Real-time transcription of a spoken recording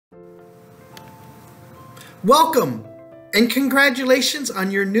Welcome and congratulations on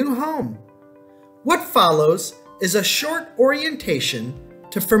your new home. What follows is a short orientation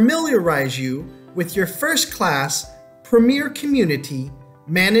to familiarize you with your first class premier community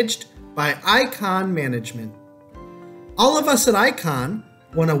managed by Icon Management. All of us at Icon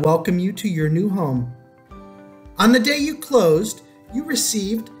want to welcome you to your new home. On the day you closed, you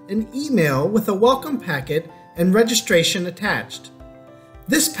received an email with a welcome packet and registration attached.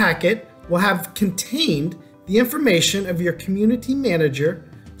 This packet will have contained the information of your community manager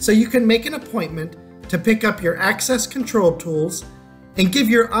so you can make an appointment to pick up your access control tools and give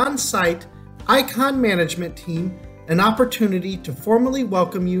your on-site Icon management team an opportunity to formally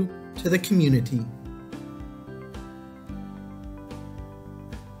welcome you to the community.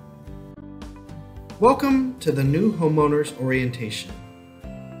 Welcome to the new homeowners orientation.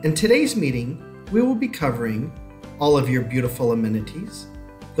 In today's meeting, we will be covering all of your beautiful amenities,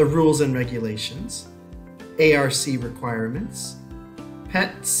 the rules and regulations, ARC requirements,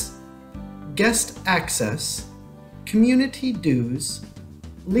 pets, guest access, community dues,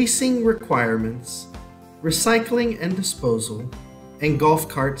 leasing requirements, recycling and disposal, and golf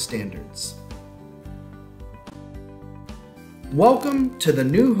cart standards. Welcome to the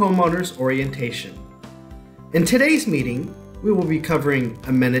new homeowners orientation. In today's meeting, we will be covering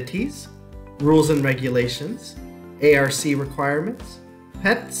amenities, rules and regulations, ARC requirements,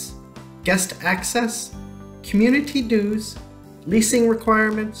 pets, guest access, community dues, leasing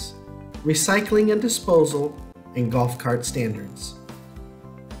requirements, recycling and disposal, and golf cart standards.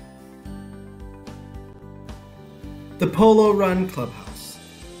 The Polo Run Clubhouse.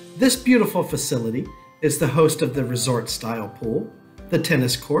 This beautiful facility is the host of the resort-style pool, the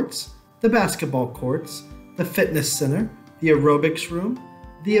tennis courts, the basketball courts, the fitness center, the aerobics room,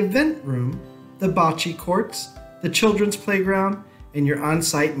 the event room, the bocce courts, the children's playground, and your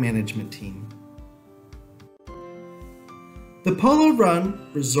on-site management team. The Polo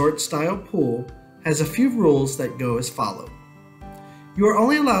Run resort-style pool has a few rules that go as follows. You are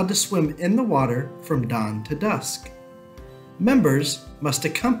only allowed to swim in the water from dawn to dusk. Members must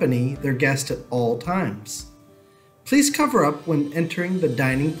accompany their guests at all times. Please cover up when entering the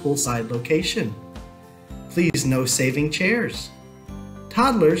dining poolside location. Please no saving chairs.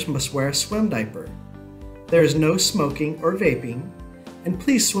 Toddlers must wear a swim diaper. There is no smoking or vaping, and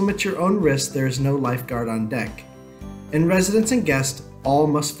please swim at your own risk. There is no lifeguard on deck. And residents and guests all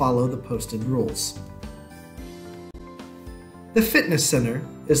must follow the posted rules. The fitness center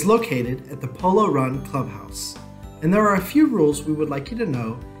is located at the Polo Run Clubhouse, and there are a few rules we would like you to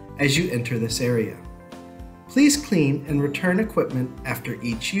know as you enter this area. Please clean and return equipment after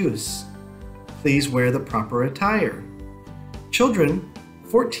each use. Please wear the proper attire. Children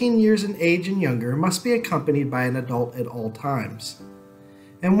 14 years in age and younger must be accompanied by an adult at all times.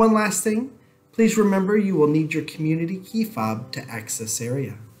 And one last thing, please remember you will need your community key fob to access this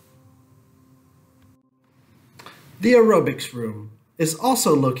area. The aerobics room is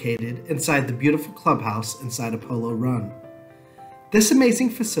also located inside the beautiful clubhouse inside of Polo Run. This amazing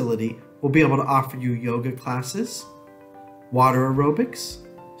facility will be able to offer you yoga classes, water aerobics,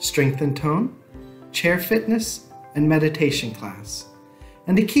 strength and tone, chair fitness, and meditation class.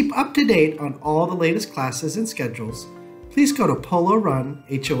 And to keep up to date on all the latest classes and schedules, please go to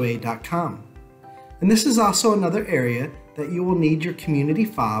polorunhoa.com. And this is also another area that you will need your community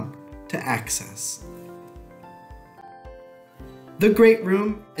fob to access. The Great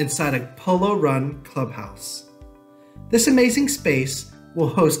Room inside a Polo Run Clubhouse. This amazing space will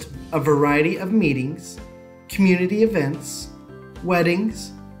host a variety of meetings, community events,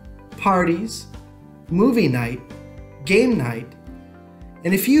 weddings, parties, movie night, game night,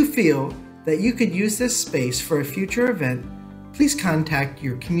 and if you feel that you could use this space for a future event, please contact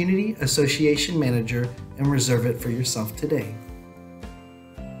your community association manager and reserve it for yourself today.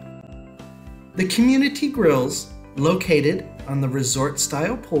 The Community Grills, located on the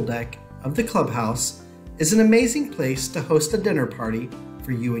resort-style pool deck of the clubhouse, is an amazing place to host a dinner party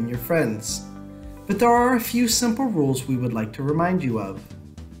for you and your friends. But there are a few simple rules we would like to remind you of.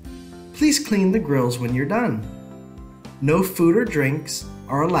 Please clean the grills when you're done. No food or drinks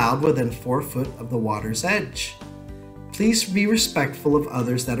are allowed within 4 foot of the water's edge. Please be respectful of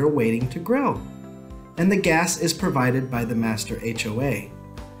others that are waiting to grill. And the gas is provided by the master HOA.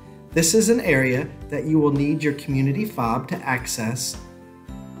 This is an area that you will need your community fob to access.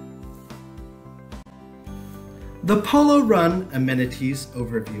 The Polo Run Amenities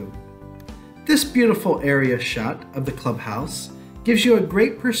Overview. This beautiful area shot of the clubhouse gives you a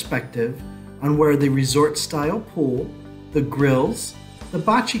great perspective on where the resort-style pool, the grills, the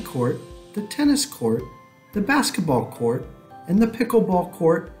bocce court, the tennis court, the basketball court, and the pickleball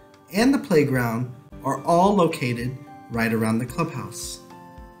court and the playground are all located right around the clubhouse.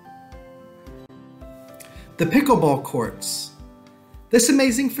 The pickleball courts. This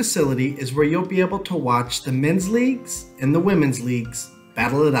amazing facility is where you'll be able to watch the men's leagues and the women's leagues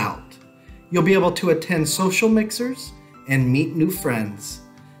battle it out. You'll be able to attend social mixers and meet new friends.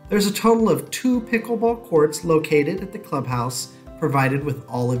 There's a total of 2 pickleball courts located at the clubhouse, provided with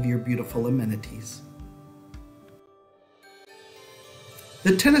all of your beautiful amenities.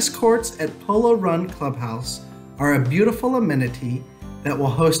 The tennis courts at Polo Run Clubhouse are a beautiful amenity that will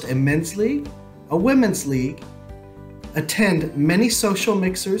host a men's league, a women's league, attend many social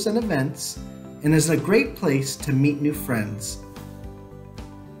mixers and events, and is a great place to meet new friends.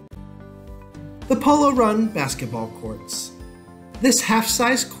 The Polo Run basketball courts. This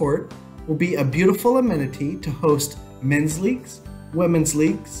half-size court will be a beautiful amenity to host men's leagues, women's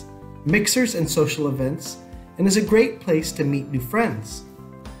leagues, mixers and social events, and is a great place to meet new friends.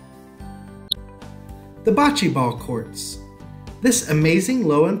 The bocce ball courts. This amazing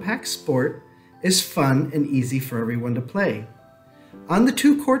low-impact sport is fun and easy for everyone to play. On the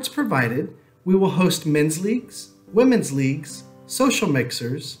 2 courts provided, we will host men's leagues, women's leagues, social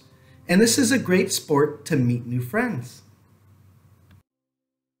mixers, and this is a great sport to meet new friends.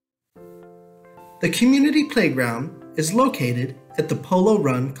 The community playground is located at the Polo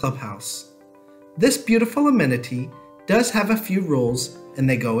Run Clubhouse. This beautiful amenity does have a few rules, and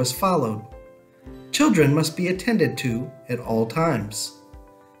they go as followed. Children must be attended to at all times.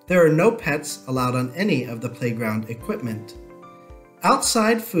 There are no pets allowed on any of the playground equipment.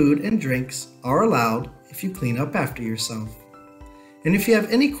 Outside food and drinks are allowed if you clean up after yourself. And if you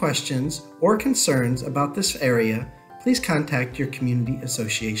have any questions or concerns about this area, please contact your community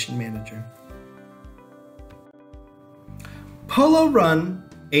association manager.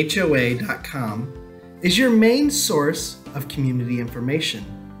 PoloRunHOA.com is your main source of community information.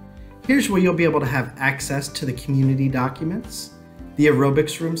 Here's where you'll be able to have access to the community documents, the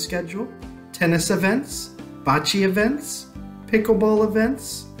aerobics room schedule, tennis events, bocce events, pickleball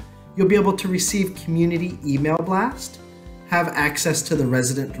events. You'll be able to receive community email blast, have access to the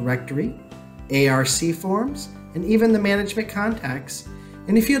resident directory, ARC forms, and even the management contacts.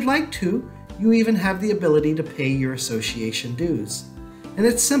 And if you'd like to, you even have the ability to pay your association dues. And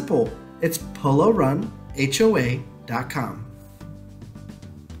it's simple. It's PoloRunHOA.com.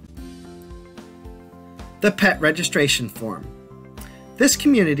 The pet registration form. This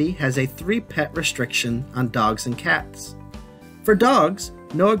community has a 3-pet restriction on dogs and cats. For dogs,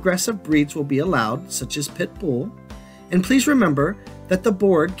 no aggressive breeds will be allowed, such as pit bull, and please remember that the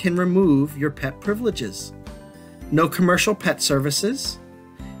board can remove your pet privileges. No commercial pet services,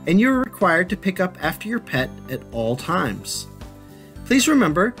 and you're required to pick up after your pet at all times. Please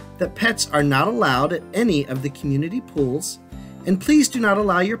remember that pets are not allowed at any of the community pools, and please do not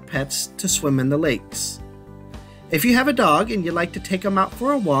allow your pets to swim in the lakes. If you have a dog and you'd like to take them out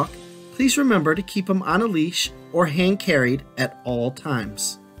for a walk, please remember to keep them on a leash or hand carried at all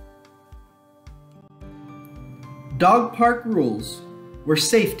times. Dog park rules, where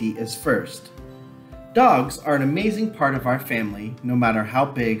safety is first. Dogs are an amazing part of our family, no matter how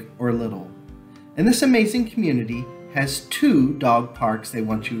big or little. And this amazing community has 2 dog parks they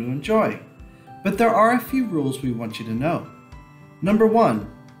want you to enjoy. But there are a few rules we want you to know. Number 1,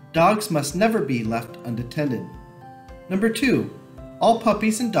 dogs must never be left unattended. Number 2, all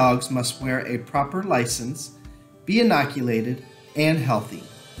puppies and dogs must wear a proper license, be inoculated, and healthy.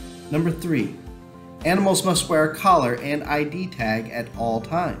 Number 3, animals must wear a collar and ID tag at all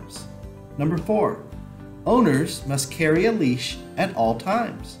times. Number 4, owners must carry a leash at all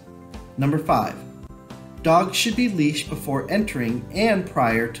times. Number 5, dogs should be leashed before entering and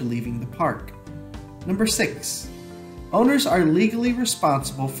prior to leaving the park. Number 6, owners are legally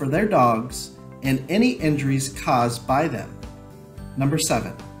responsible for their dogs and any injuries caused by them. Number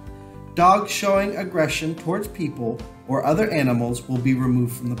 7, dogs showing aggression towards people or other animals will be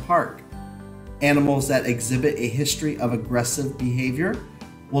removed from the park. Animals that exhibit a history of aggressive behavior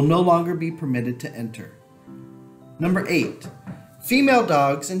will no longer be permitted to enter. Number 8, female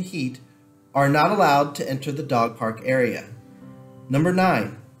dogs in heat are not allowed to enter the dog park area. Number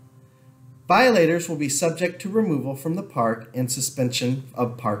 9, violators will be subject to removal from the park and suspension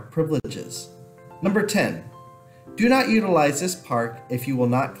of park privileges. Number 10, do not utilize this park if you will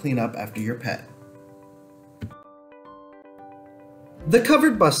not clean up after your pet. The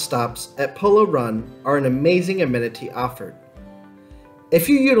covered bus stops at Polo Run are an amazing amenity offered. If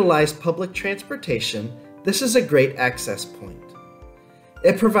you utilize public transportation, this is a great access point.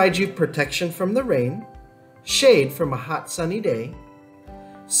 It provides you protection from the rain, shade from a hot sunny day,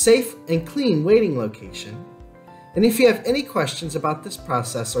 safe and clean waiting location, and if you have any questions about this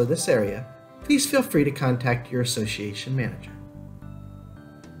process or this area, please please feel free to contact your association manager.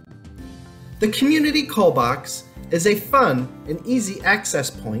 The Community Call Box is a fun and easy access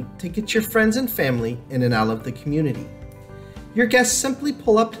point to get your friends and family in and out of the community. Your guests simply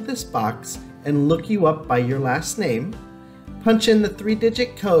pull up to this box and look you up by your last name, punch in the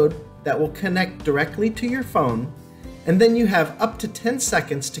 3-digit code that will connect directly to your phone, and then you have up to 10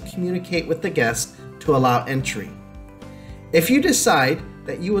 seconds to communicate with the guest to allow entry. If you decide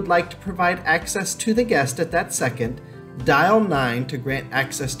that you would like to provide access to the guest at that second, dial 9 to grant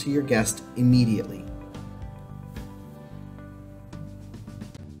access to your guest immediately.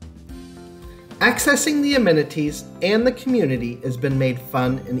 Accessing the amenities and the community has been made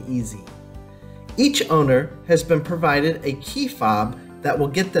fun and easy. Each owner has been provided a key fob that will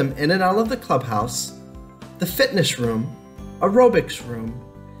get them in and out of the clubhouse, the fitness room, aerobics room,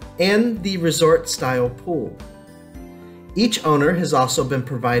 and the resort-style pool. Each owner has also been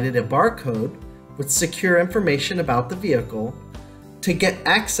provided a barcode with secure information about the vehicle to get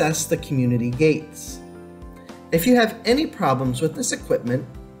access the community gates. If you have any problems with this equipment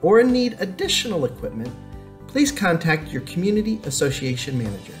or need additional equipment, please contact your community association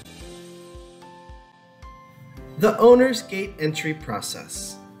manager. The owner's gate entry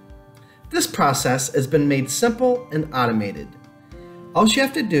process. This process has been made simple and automated. All you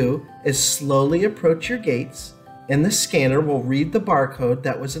have to do is slowly approach your gates, and the scanner will read the barcode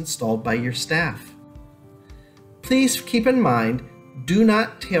that was installed by your staff. Please keep in mind, do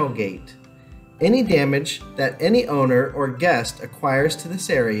not tailgate. Any damage that any owner or guest acquires to this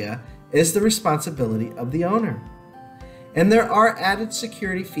area is the responsibility of the owner. And there are added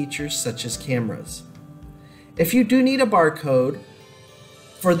security features such as cameras. If you do need a barcode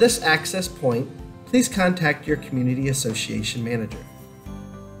for this access point, please contact your community association manager.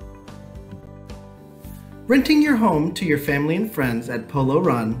 Renting your home to your family and friends at Polo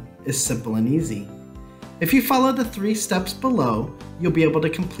Run is simple and easy. If you follow the 3 steps below, you'll be able to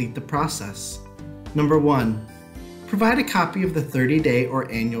complete the process. Number 1, provide a copy of the 30-day or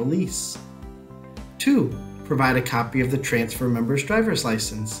annual lease. 2, provide a copy of the transfer member's driver's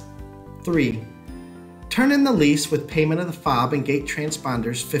license. 3, turn in the lease with payment of the fob and gate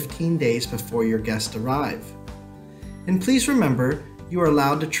transponders 15 days before your guests arrive. And please remember, you are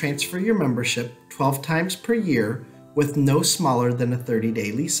allowed to transfer your membership 12 times per year with no smaller than a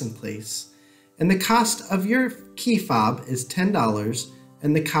 30-day lease in place. And the cost of your key fob is $10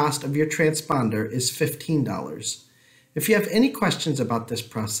 and the cost of your transponder is $15. If you have any questions about this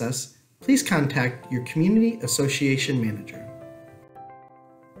process, please contact your community association manager.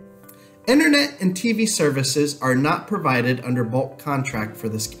 Internet and TV services are not provided under bulk contract for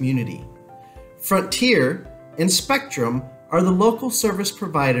this community. Frontier and Spectrum are the local service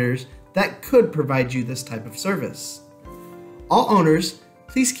providers that could provide you this type of service. All owners,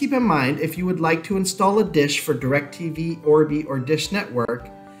 please keep in mind if you would like to install a dish for DirecTV, Orbi, or Dish Network,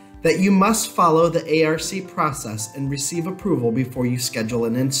 that you must follow the ARC process and receive approval before you schedule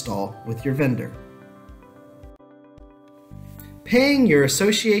an install with your vendor. Paying your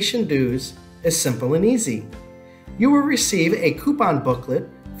association dues is simple and easy. You will receive a coupon booklet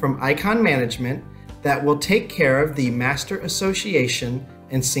from Icon Management that will take care of the Master Association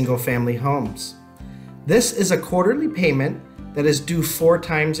and single-family homes. This is a quarterly payment that is due 4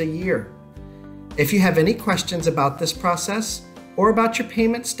 times a year. If you have any questions about this process or about your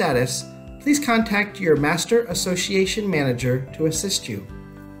payment status, please contact your Master Association manager to assist you.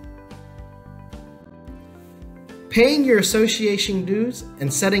 Paying your association dues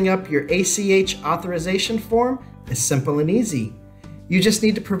and setting up your ACH authorization form is simple and easy. You just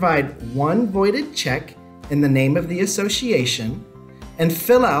need to provide 1 voided check in the name of the association and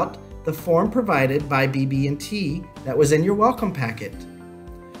fill out the form provided by BB&T that was in your welcome packet.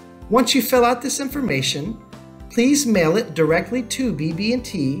 Once you fill out this information, please mail it directly to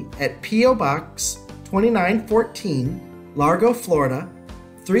BB&T at P.O. Box 2914, Largo, Florida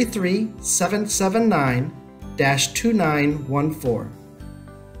 33779-2914.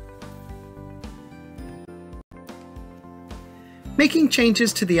 Making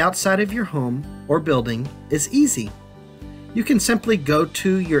changes to the outside of your home or building is easy. You can simply go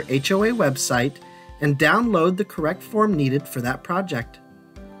to your HOA website and download the correct form needed for that project.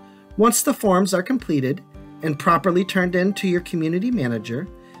 Once the forms are completed and properly turned in to your community manager,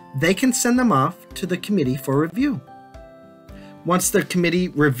 they can send them off to the committee for review. Once the committee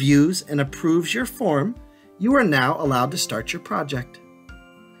reviews and approves your form, you are now allowed to start your project.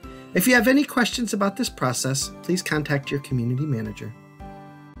 If you have any questions about this process, please contact your community manager.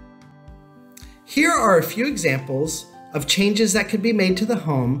 Here are a few examples of changes that could be made to the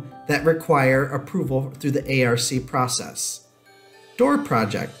home that require approval through the ARC process. Door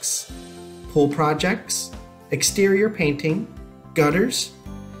projects. pool projects, exterior painting, gutters,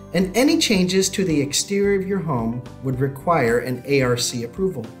 and any changes to the exterior of your home would require an ARC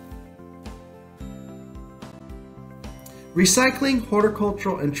approval. Recycling,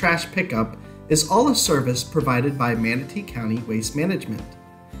 horticultural, and trash pickup is all a service provided by Manatee County Waste Management.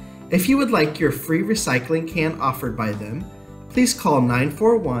 If you would like your free recycling can offered by them, please call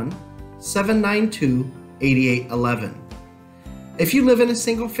 941-792-8811. If you live in a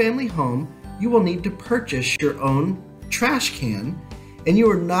single-family home, you will need to purchase your own trash can, and you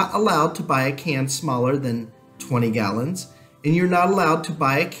are not allowed to buy a can smaller than 20 gallons, and you're not allowed to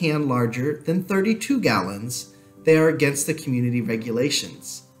buy a can larger than 32 gallons. They are against the community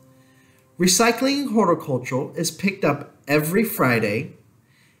regulations. Recycling and horticultural is picked up every Friday,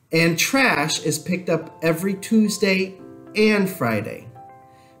 and trash is picked up every Tuesday and Friday.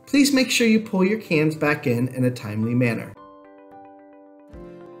 Please make sure you pull your cans back in a timely manner.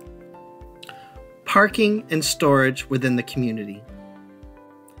 Parking and storage within the community.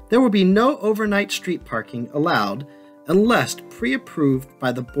 There will be no overnight street parking allowed unless pre-approved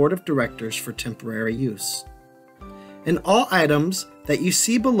by the Board of Directors for temporary use. And all items that you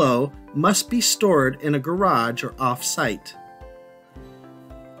see below must be stored in a garage or off-site.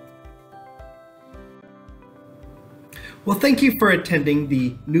 Well, thank you for attending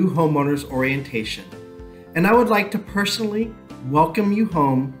the New Homeowners Orientation, and I would like to personally welcome you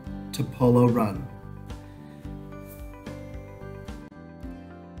home to Polo Run.